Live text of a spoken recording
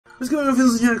What's going on,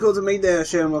 Fizzle Tentacles and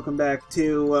Maydash, and welcome back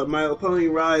to My Little Pony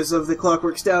Rise of the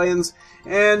Clockwork Stallions.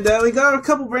 And we got a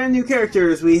couple brand new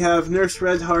characters. We have Nurse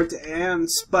Redheart and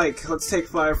Spike. Let's take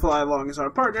Firefly along as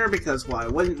our partner, because why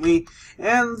wouldn't we?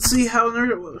 And let's see how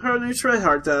Nurse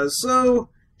Redheart does. So,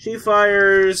 she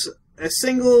fires a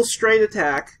single straight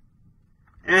attack,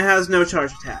 and has no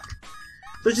charge attack.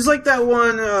 So she's like that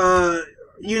one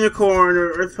unicorn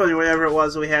or Earth Pony, whatever it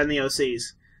was that we had in the OCs.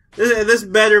 This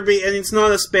better be, and it's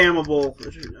not a spammable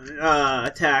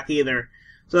attack either.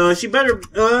 So she better,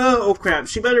 oh crap,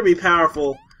 she better be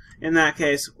powerful in that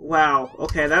case. Wow,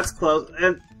 okay, that's close.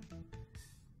 And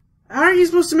how are you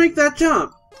supposed to make that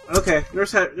jump? Okay,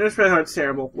 Nurse Redheart's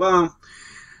terrible. Well,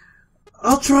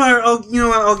 I'll try her. You know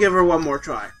what? I'll give her one more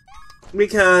try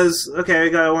because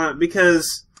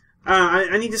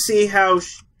I need to see how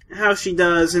she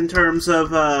does in terms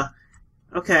of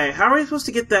okay, how are we supposed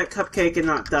to get that cupcake and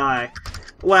not die?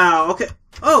 Wow, okay.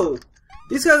 Oh!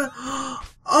 These guys...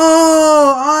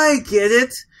 Oh! I get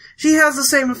it! She has the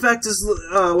same effect as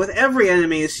with every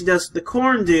enemy as she does with the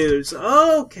corn dudes.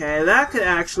 Okay, that could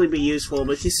actually be useful,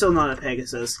 but she's still not a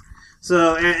Pegasus.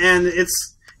 So,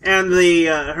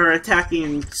 her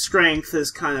attacking strength is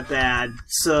kind of bad.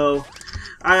 So,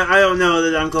 I don't know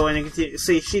that I'm going to continue...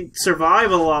 See, she'd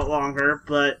survive a lot longer,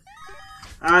 but...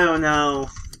 I don't know.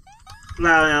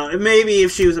 Maybe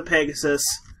if she was a Pegasus,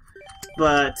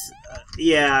 but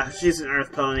yeah, she's an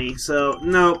Earth Pony, so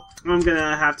nope. I'm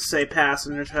gonna have to say pass.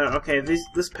 And okay,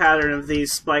 this pattern of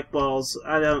these spike balls,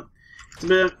 I don't.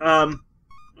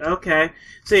 Okay.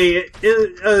 See,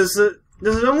 does it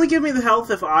only give me the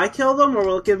health if I kill them, or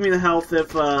will it give me the health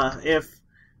if it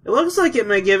looks like it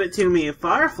may give it to me if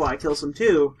Firefly kills them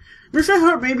too? Nurse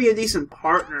Redheart may be a decent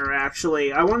partner,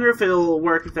 actually. I wonder if it'll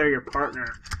work if they're your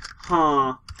partner.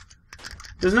 Huh.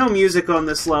 There's no music on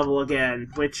this level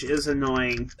again, which is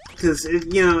annoying. Because,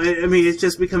 it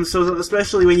just becomes so...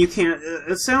 Especially when you can't...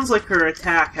 It sounds like her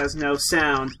attack has no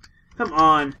sound. Come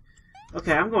on.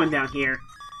 Okay, I'm going down here.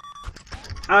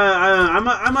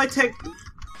 I might take...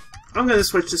 I'm gonna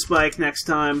switch to Spike next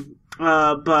time.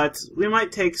 But we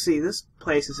might take... See, this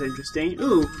place is interesting.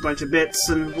 Ooh, a bunch of bits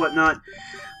and whatnot.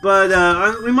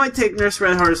 But, we might take Nurse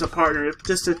Redheart as a partner,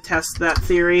 just to test that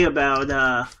theory about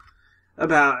the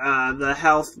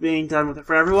health being done with it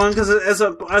for everyone, because as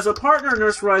a partner,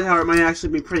 Nurse Redheart might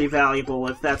actually be pretty valuable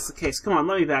if that's the case. Come on,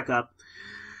 let me back up.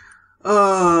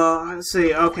 Let's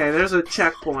see. Okay, there's a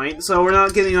checkpoint, so we're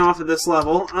not getting off of this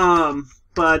level.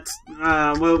 But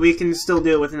well, we can still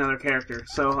do it with another character.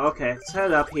 So, okay, let's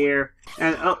head up here.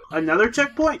 And, oh, another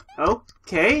checkpoint?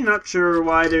 Okay, not sure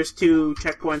why there's two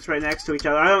checkpoints right next to each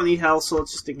other. I don't need health, so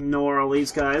let's just ignore all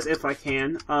these guys, if I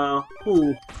can.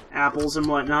 Ooh, apples and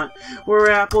whatnot. Where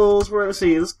are apples? Let's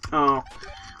see, those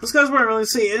guys weren't really,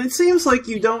 see, and it seems like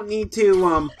you don't need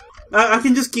to, I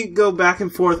can just go back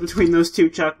and forth between those two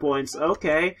checkpoints.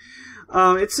 Okay.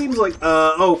 It seems like,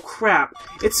 oh crap.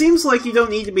 It seems like you don't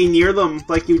need to be near them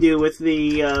like you do with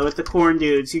the corn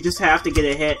dudes. You just have to get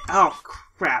a hit. Oh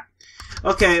crap.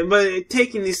 Okay, but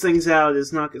taking these things out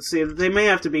is not good. See, they may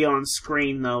have to be on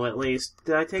screen though, at least.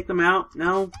 Did I take them out?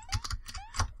 No?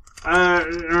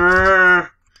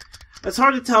 It's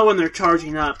hard to tell when they're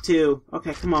charging up, too.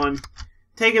 Okay, come on.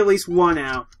 Take at least one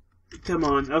out. Come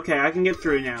on. Okay, I can get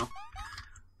through now.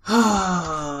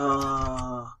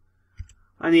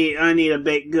 I need a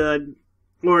baked good.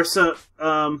 Or so,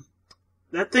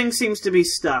 that thing seems to be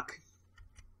stuck.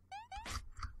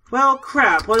 Well,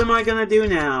 crap, what am I gonna do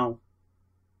now?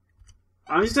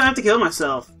 I'm just gonna have to kill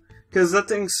myself. Because that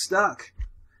thing's stuck.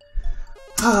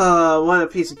 What a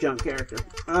piece of junk character.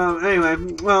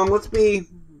 Anyway, well, let's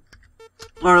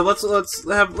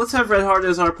have Redheart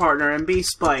as our partner and be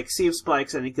Spike. See if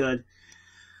Spike's any good.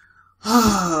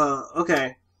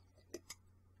 Okay.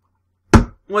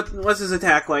 What's his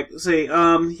attack like? See,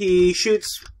 he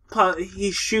shoots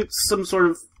some sort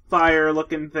of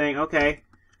fire-looking thing. Okay,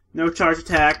 no charge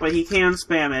attack, but he can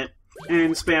spam it,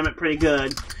 and spam it pretty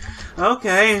good.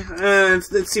 Okay,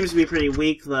 it seems to be pretty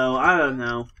weak, though. I don't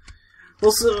know.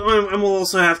 We'll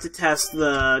also have to test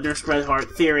the Nurse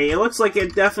Redheart theory. It looks like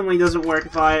it definitely doesn't work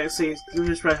if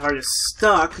Nurse Redheart is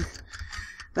stuck.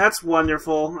 That's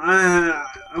wonderful.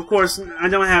 Of course, I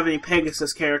don't have any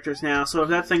Pegasus characters now, so if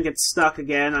that thing gets stuck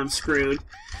again, I'm screwed.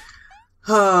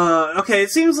 Okay, it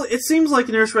seems like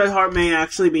Nurse Redheart may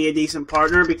actually be a decent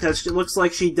partner because it looks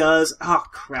like she does. Oh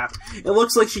crap! It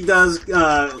looks like she does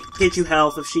get you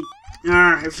health if she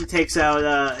takes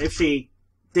out if she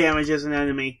damages an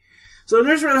enemy. So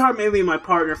Nurse Redheart may be my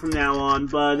partner from now on,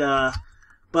 but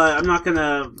I'm not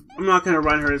gonna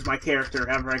run her as my character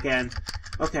ever again.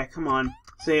 Okay, come on.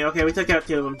 See, okay, we took out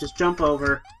two of them. Just jump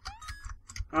over.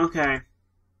 Okay.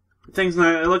 Thing's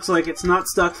not, it looks like it's not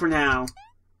stuck for now.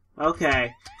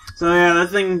 Okay. So yeah, that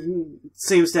thing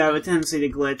seems to have a tendency to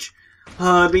glitch.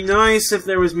 It'd be nice if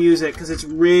there was music, because it's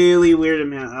really weird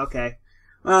in here. Okay.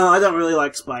 Well, I don't really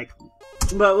like Spike.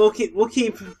 But we'll keep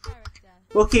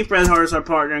Red Heart as our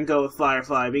partner and go with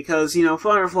Firefly, because, you know,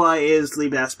 Firefly is the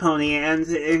best pony, and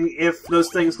if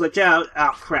those things glitch out...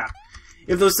 Oh, crap.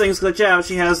 If those things glitch out,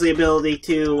 she has the ability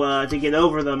to get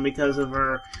over them because of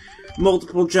her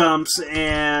multiple jumps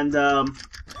and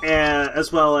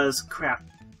as well as... Crap.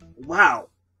 Wow.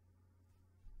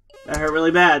 That hurt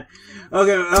really bad.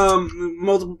 Okay,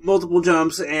 multiple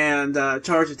jumps and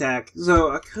charge attack.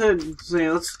 So I could say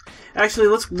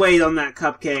let's wait on that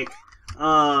cupcake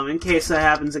in case that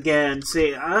happens again.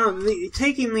 See,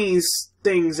 taking these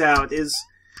things out is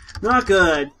not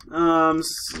good.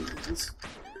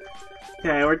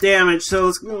 Okay, we're damaged,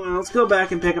 so let's go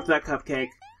back and pick up that cupcake.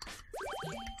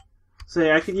 So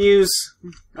yeah,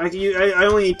 I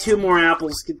only need 2 more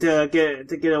apples to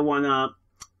get a 1-up.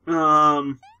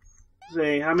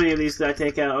 See, how many of these did I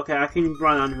take out? Okay, I can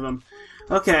run under them.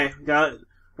 Okay, got it.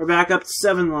 We're back up to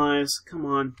 7 lives. Come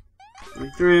on.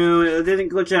 Going through. It didn't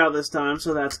glitch out this time,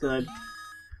 so that's good.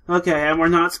 Okay, and we're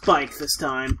not Spike this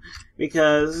time.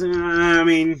 Because, I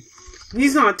mean,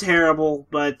 he's not terrible,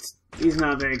 but he's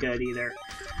not very good either.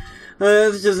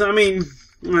 It's just, I mean,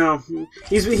 well,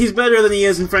 he's better than he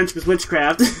is in Friendship is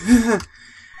Witchcraft.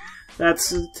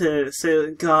 That's to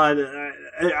say, God,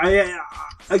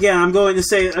 again, I'm going to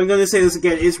say this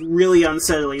again. It's really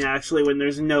unsettling, actually, when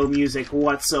there's no music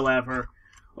whatsoever,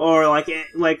 or like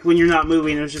when you're not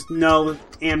moving, there's just no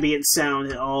ambient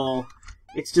sound at all.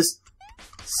 It's just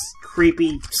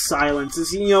creepy silence.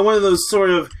 It's, you know, one of those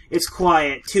sort of it's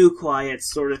quiet, too quiet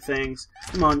sort of things.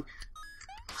 Come on,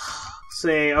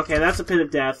 say, okay, that's a pit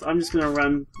of death. I'm just gonna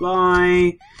run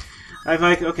by.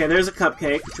 Okay, there's a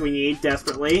cupcake, which we need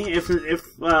desperately. If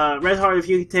Red Heart, if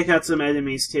you could take out some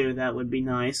enemies too, that would be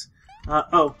nice.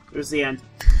 Oh, there's the end.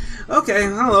 Okay,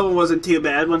 that level wasn't too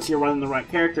bad once you're running the right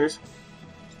characters.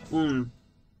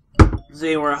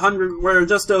 See, we're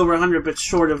just over 100 bits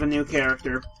short of a new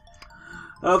character.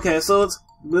 Okay, so let's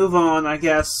move on, I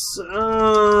guess.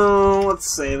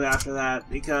 Let's save after that,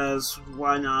 because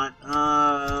why not?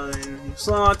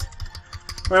 Slot.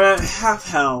 We're at half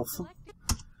health.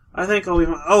 I think I'll be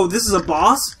fine. Oh, this is a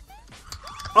boss?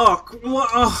 Oh,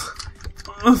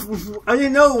 I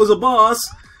didn't know it was a boss.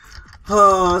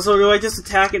 So do I just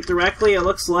attack it directly? It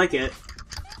looks like it.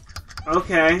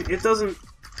 Okay, it doesn't...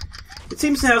 It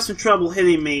seems to have some trouble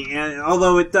hitting me, and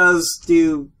although it does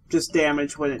do just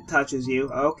damage when it touches you.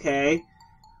 Okay.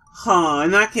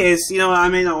 In that case, you know what, I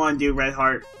may not want to do Red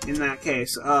Heart in that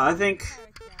case. I think...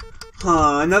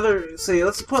 See,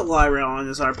 let's put Lyra on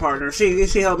as our partner. She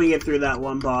helped me get through that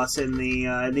one boss in the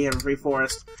Everfree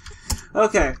Forest.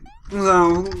 Okay,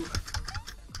 so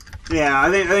yeah,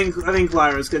 I think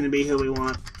Lyra's going to be who we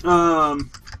want.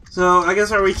 So I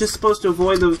guess are we just supposed to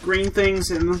avoid those green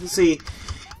things? And let's see,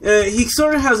 he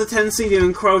sort of has a tendency to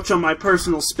encroach on my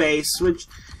personal space, which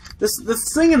this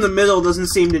thing in the middle doesn't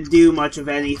seem to do much of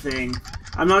anything.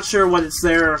 I'm not sure what it's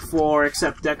there for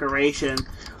except decoration.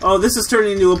 Oh, this is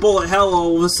turning into a bullet hell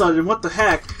all of a sudden. What the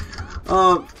heck?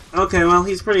 Okay, well,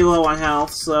 he's pretty low on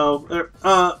health, so...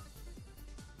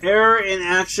 error in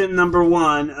action number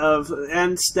 1 of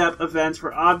end step events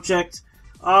for object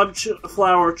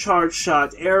flower charge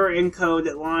shot. Error in code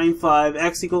at line 5.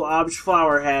 X equal object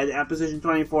flower head at position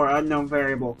 24, unknown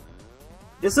variable.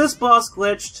 Is this boss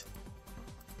glitched?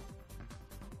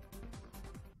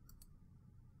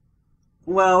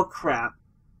 Well, crap.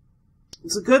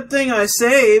 It's a good thing I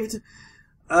saved.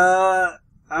 I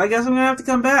guess I'm gonna have to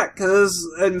come back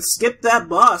and skip that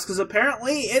boss, because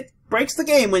apparently it breaks the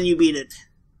game when you beat it.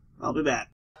 I'll be back.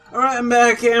 Alright, I'm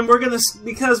back, and we're gonna,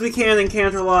 because we can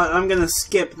encounter a lot, I'm gonna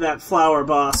skip that flower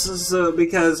boss. So,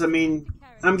 because, I mean,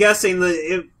 I'm guessing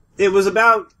that it was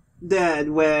about dead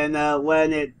when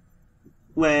the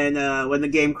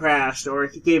game crashed, or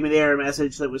it gave me the error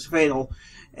message that was fatal.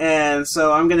 And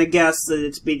so I'm gonna guess that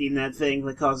it's beating that thing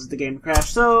that causes the game to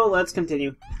crash. So let's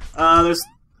continue.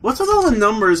 What's with all the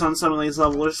numbers on some of these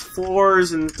levels? There's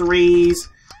 4s and 3s.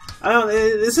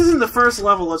 This isn't the first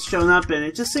level it's shown up in.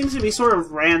 It just seems to be sort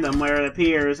of random where it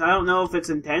appears. I don't know if it's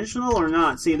intentional or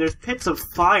not. See, there's pits of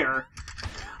fire.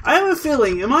 I have a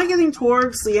feeling, am I getting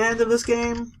towards the end of this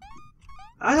game?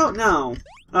 I don't know.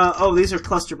 Oh, these are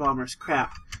cluster bombers.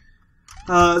 Crap.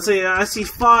 So yeah, I see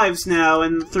 5s now,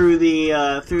 and through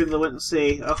the witness.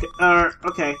 See, okay,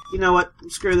 okay. You know what?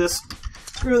 Screw this.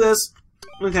 Screw this.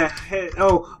 Okay. Hey,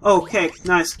 oh, cake.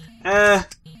 Nice. Okay,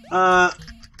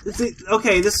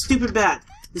 this stupid bat.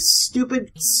 This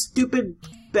stupid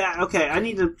bat. Okay, I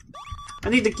need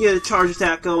to get a charge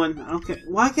attack going. Okay,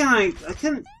 why can't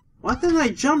I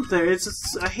jump there? It's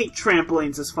just, I hate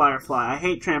trampolines as Firefly. I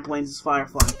hate trampolines as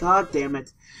Firefly. God damn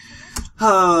it.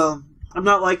 I'm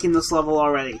not liking this level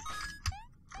already.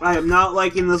 I am not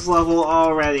liking this level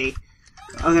already.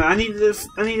 Okay, I need to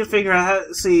figure out how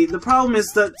to see. The problem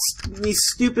is that these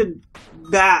stupid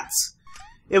bats.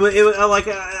 It was like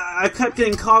I kept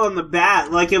getting caught on the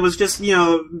bat, like it was just, you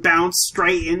know, bounced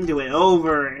straight into it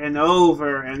over and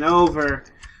over and over.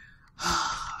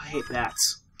 I hate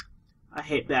bats. I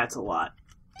hate bats a lot.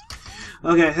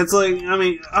 Okay, it's like, I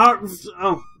mean,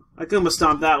 oh, I Goomba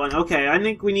stomped that one. Okay, I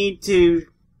think we need to.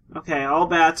 Okay, all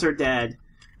bats are dead.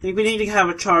 I think we need to have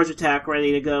a charge attack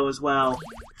ready to go as well.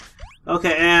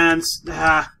 Okay, and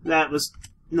that was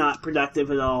not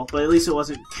productive at all, but at least it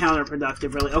wasn't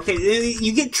counterproductive, really. Okay,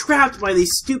 you get trapped by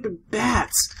these stupid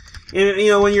bats. And, you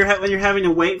know, when you're having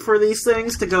to wait for these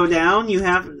things to go down, you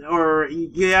have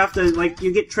to, like,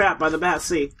 you get trapped by the bats.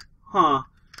 See, huh?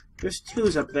 There's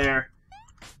twos up there.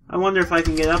 I wonder if I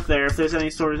can get up there. If there's any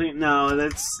sort of thing. No,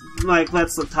 that's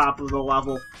the top of the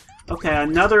level. Okay,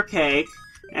 another cake,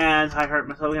 and I hurt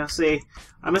myself. Now, see,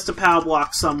 I missed a power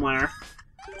block somewhere.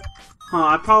 Huh?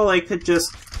 I probably could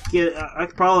just get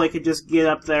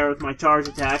up there with my charge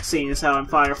attack, seeing as how I'm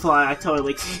Firefly. I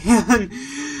totally can.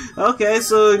 Okay,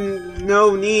 so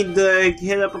no need to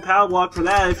hit up a power block for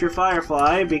that if you're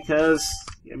Firefly, because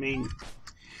I mean.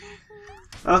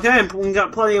 Okay, we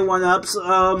got plenty of one-ups.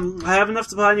 I have enough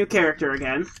to buy a new character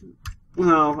again.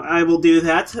 No, I will do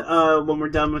that when we're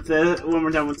done with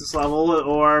this level,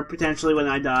 or potentially when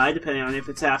I die, depending on if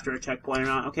it's after a checkpoint or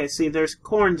not. Okay, see, there's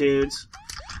corn dudes.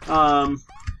 I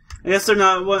guess they're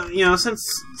not. Well, you know,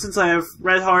 since I have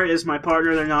Red Heart as my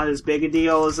partner, they're not as big a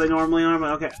deal as they normally are.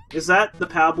 But okay, is that the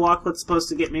power block that's supposed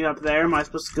to get me up there? Am I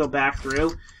supposed to go back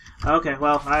through? Okay,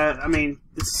 well, I mean,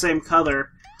 it's the same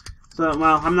color. So,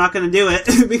 well, I'm not going to do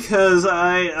it because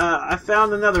I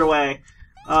found another way.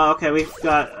 Okay, we've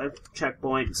got a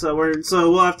checkpoint, so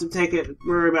we'll have to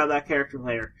worry about that character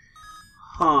later.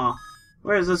 Huh?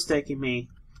 Where is this taking me?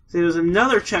 See, there's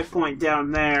another checkpoint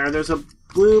down there. There's a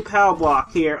blue power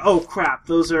block here. Oh crap!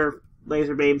 Those are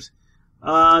laser beams.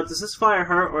 Does this fire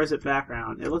hurt or is it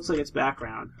background? It looks like it's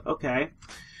background. Okay.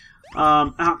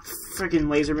 Freaking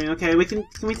laser beam. Okay, can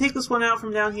we take this one out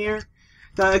from down here?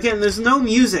 Again, there's no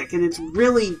music, and it's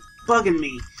really bugging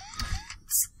me.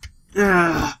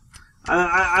 I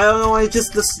don't know why, it's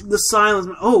just the silence.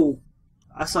 Oh,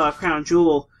 I saw a crown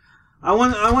jewel. I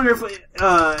wonder if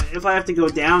I have to go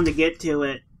down to get to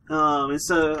it.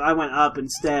 So I went up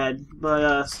instead.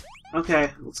 But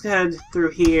okay, let's head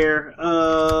through here.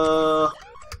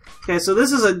 Okay, so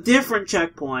this is a different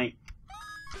checkpoint.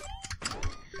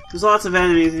 There's lots of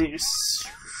enemies in here.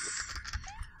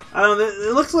 I don't know,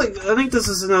 it looks like, I think this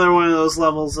is another one of those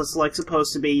levels that's like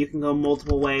supposed to be you can go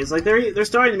multiple ways. Like they're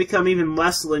starting to become even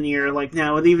less linear, like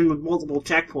now with multiple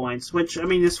checkpoints, which I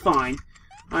mean is fine.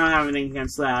 I don't have anything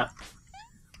against that.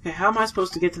 Okay, how am I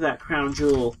supposed to get to that crown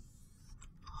jewel?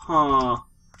 Huh?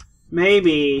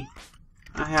 Maybe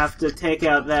I have to take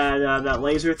out that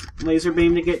laser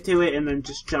beam to get to it, and then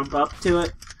just jump up to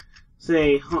it.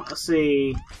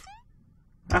 See.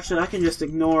 Actually, I can just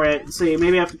ignore it. See,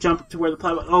 maybe I have to jump to where the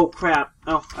platform. Oh crap!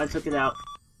 Oh, I took it out.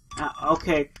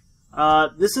 Okay.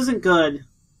 This isn't good.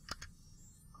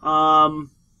 Okay,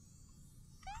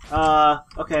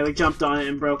 we jumped on it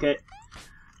and broke it.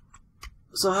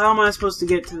 So how am I supposed to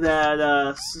get to that?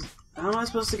 How am I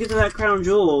supposed to get to that crown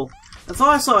jewel? I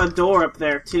thought I saw a door up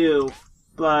there too,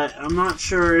 but I'm not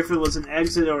sure if it was an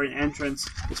exit or an entrance.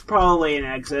 It's probably an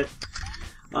exit.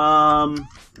 I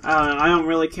don't know, I don't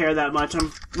really care that much.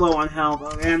 I'm low on health.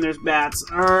 Oh, and there's bats.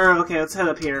 Okay, let's head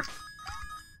up here.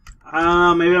 I don't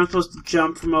know, maybe I'm supposed to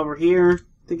jump from over here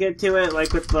to get to it,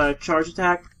 like with the charge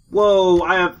attack.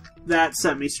 Whoa, that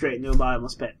sent me straight into a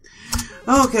bottomless pit.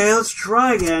 Okay, let's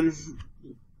try again.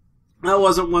 That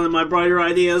wasn't one of my brighter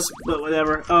ideas, but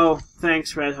whatever. Oh,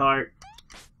 thanks, Red Heart.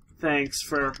 Thanks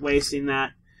for wasting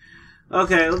that.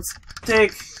 Okay, let's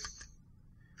take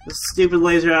the stupid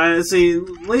laser. See,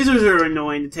 lasers are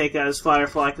annoying to take out as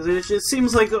Firefly, because it just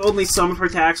seems like only some of her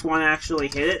attacks want to actually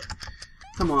hit it.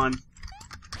 Come on.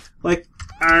 Like,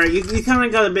 you kind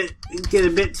of get a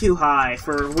bit too high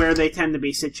for where they tend to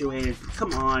be situated.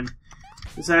 Come on.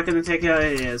 Is that going to take it out?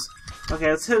 It is. Okay,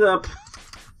 let's hit up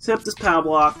this power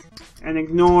block and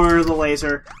ignore the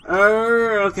laser.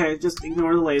 Okay, just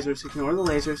ignore the lasers. Ignore the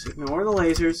lasers. Ignore the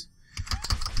lasers.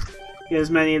 Get as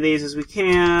many of these as we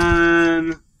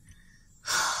can.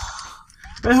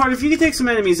 Red Heart, if you could take some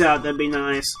enemies out, that'd be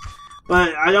nice.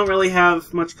 But I don't really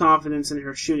have much confidence in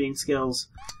her shooting skills.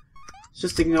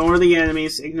 Just ignore the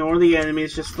enemies. Ignore the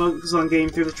enemies. Just focus on getting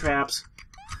through the traps.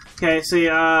 Okay, see,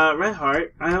 red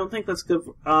heart. I don't think that's good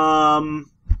for, I'm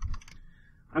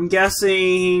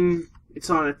guessing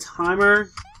it's on a timer.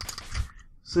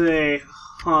 See,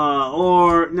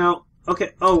 or, no.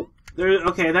 Okay, oh, there,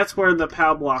 okay, that's where the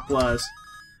POW block was.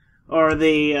 Or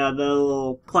the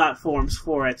little platforms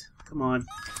for it. Come on.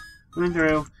 Going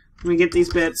through. Let me get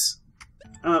these bits.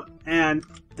 And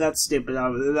that's stupid.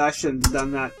 I shouldn't have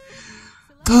done that.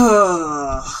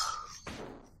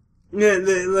 Yeah,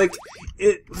 like,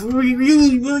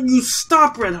 you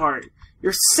stop, Red Heart.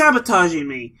 You're sabotaging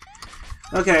me.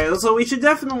 Okay, so we should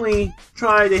definitely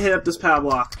try to hit up this POW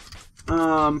block.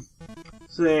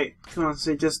 Say, come on,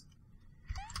 say, just...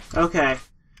 Okay.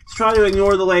 Let's try to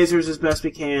ignore the lasers as best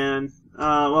we can.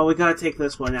 Well, we gotta take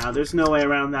this one out. There's no way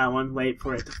around that one. Wait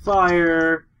for it to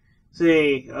fire.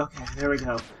 See, okay, there we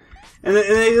go. And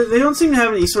they don't seem to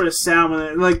have any sort of sound with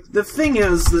it. Like, the thing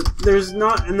is that there's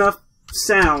not enough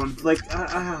sound. Like,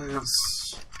 I don't know.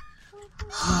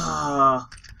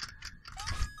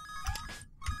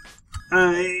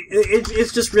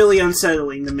 It's just really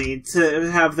unsettling to me to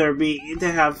have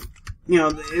you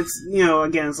know, it's, you know,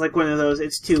 again, it's like one of those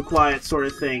it's too quiet sort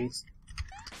of things.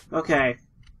 Okay.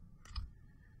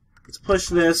 Let's push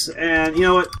this, and you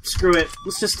know what? Screw it.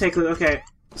 Let's just take it. Okay.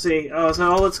 See, oh,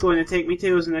 so all it's going to take me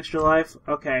to is an extra life?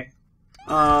 Okay.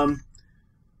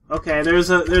 Okay, there's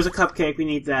a cupcake, we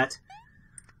need that.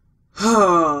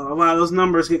 Oh, wow, those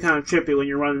numbers get kind of trippy when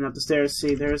you're running up the stairs.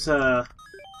 See, there's a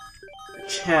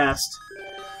chest.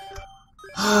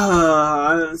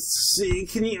 See,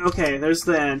 can you, okay, there's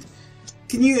the end.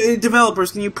 Can you,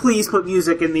 developers, can you please put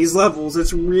music in these levels?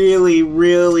 It's really,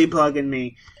 really bugging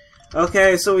me.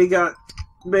 Okay, so we got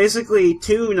basically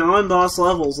 2 non-boss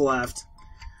levels left.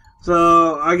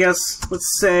 So, I guess,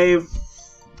 let's save,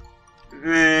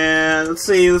 and let's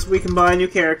see, we can buy a new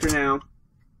character now.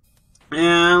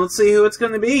 And let's see who it's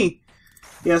going to be.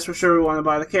 Yes, for sure we want to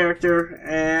buy the character,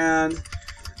 and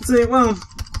let's see, well,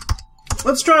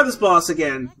 let's try this boss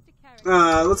again.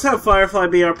 Let's have Firefly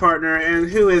be our partner, and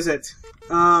who is it?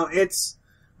 It's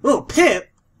little Pip,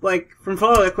 like, from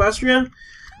Fallout Equestria.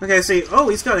 Okay, see, oh,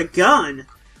 he's got a gun.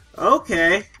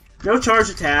 Okay, no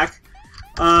charge attack.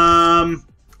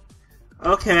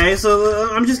 Okay,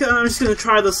 so I'm just gonna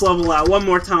try this level out one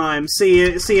more time. See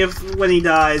if when he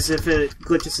dies, if it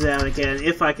glitches it out again.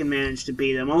 If I can manage to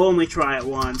beat him, I'll only try it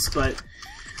once. But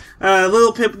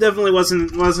Little Pip definitely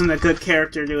wasn't a good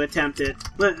character to attempt it.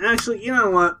 But actually, you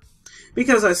know what?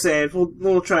 Because I saved,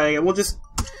 we'll try again. We'll just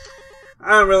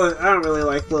I don't really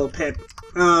like Little Pip.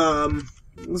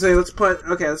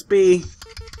 Let's be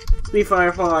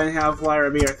Firefly and have Lyra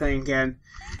be our thing again,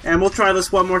 and we'll try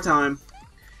this one more time.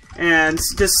 And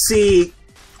just see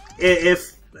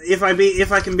if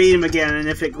I can beat him again, and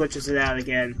if it glitches it out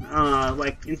again.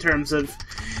 Like in terms of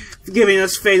giving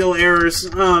us fatal errors.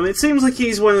 It seems like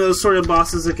he's one of those sort of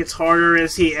bosses that gets harder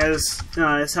as his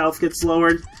health gets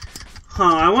lowered.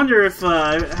 I wonder if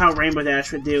how Rainbow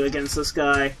Dash would do against this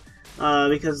guy.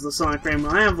 Because of the Sonic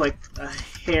Rainbow, I have like a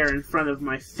hair in front of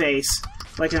my face,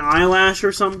 like an eyelash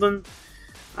or something.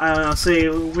 I don't know. See,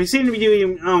 we seem to be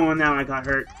doing. Oh, now I got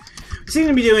hurt. Seem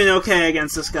to be doing okay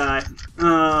against this guy.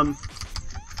 I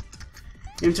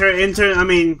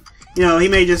mean, you know, he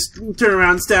may just turn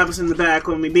around and stab us in the back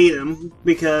when we beat him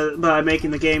by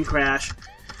making the game crash.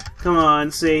 Come on,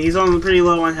 see, he's on pretty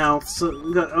low on health. So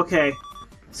okay,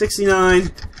 69.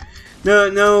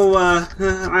 No,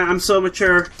 I'm so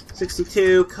mature.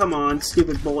 62. Come on,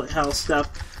 stupid bullet hell stuff.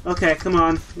 Okay, come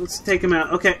on, let's take him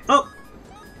out. Okay, oh,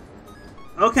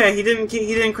 okay, he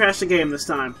didn't crash the game this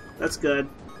time. That's good.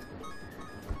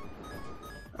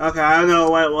 Okay, I don't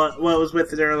know what was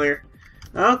with it earlier.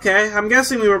 Okay, I'm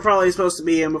guessing we were probably supposed to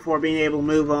be in before being able to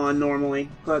move on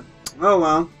normally, but oh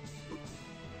well.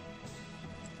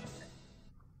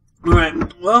 All right,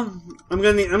 well, I'm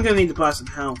gonna need to buy some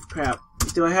health. Crap,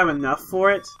 do I have enough for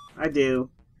it? I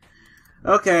do.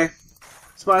 Okay,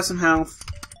 let's buy some health,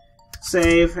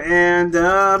 save, and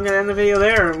I'm gonna end the video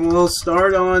there. We'll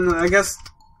start on. I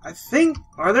think.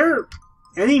 Are there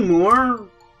any more?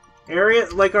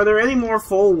 Are there any more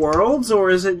full worlds, or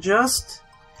is it just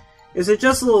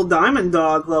little Diamond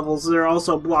Dog levels that are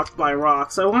also blocked by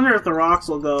rocks? I wonder if the rocks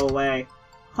will go away.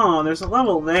 Huh, there's a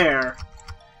level there.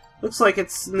 Looks like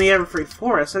it's in the Everfree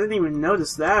Forest. I didn't even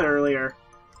notice that earlier.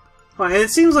 Huh, and it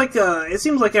seems like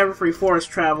Everfree Forest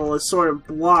travel is sort of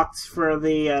blocked for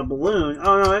the balloon.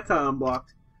 Oh no, that got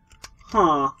unblocked.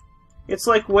 Huh. It's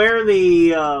like where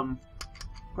this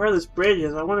bridge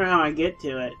is. I wonder how I get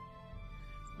to it.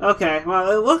 Okay,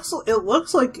 well, it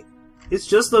looks like it's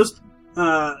just those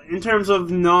in terms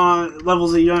of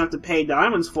levels that you don't have to pay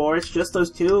diamonds for, it's just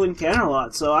those two in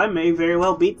Canterlot, so I may very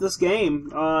well beat this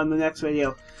game on the next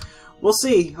video. We'll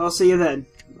see. I'll see you then.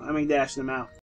 I'm dashing them out.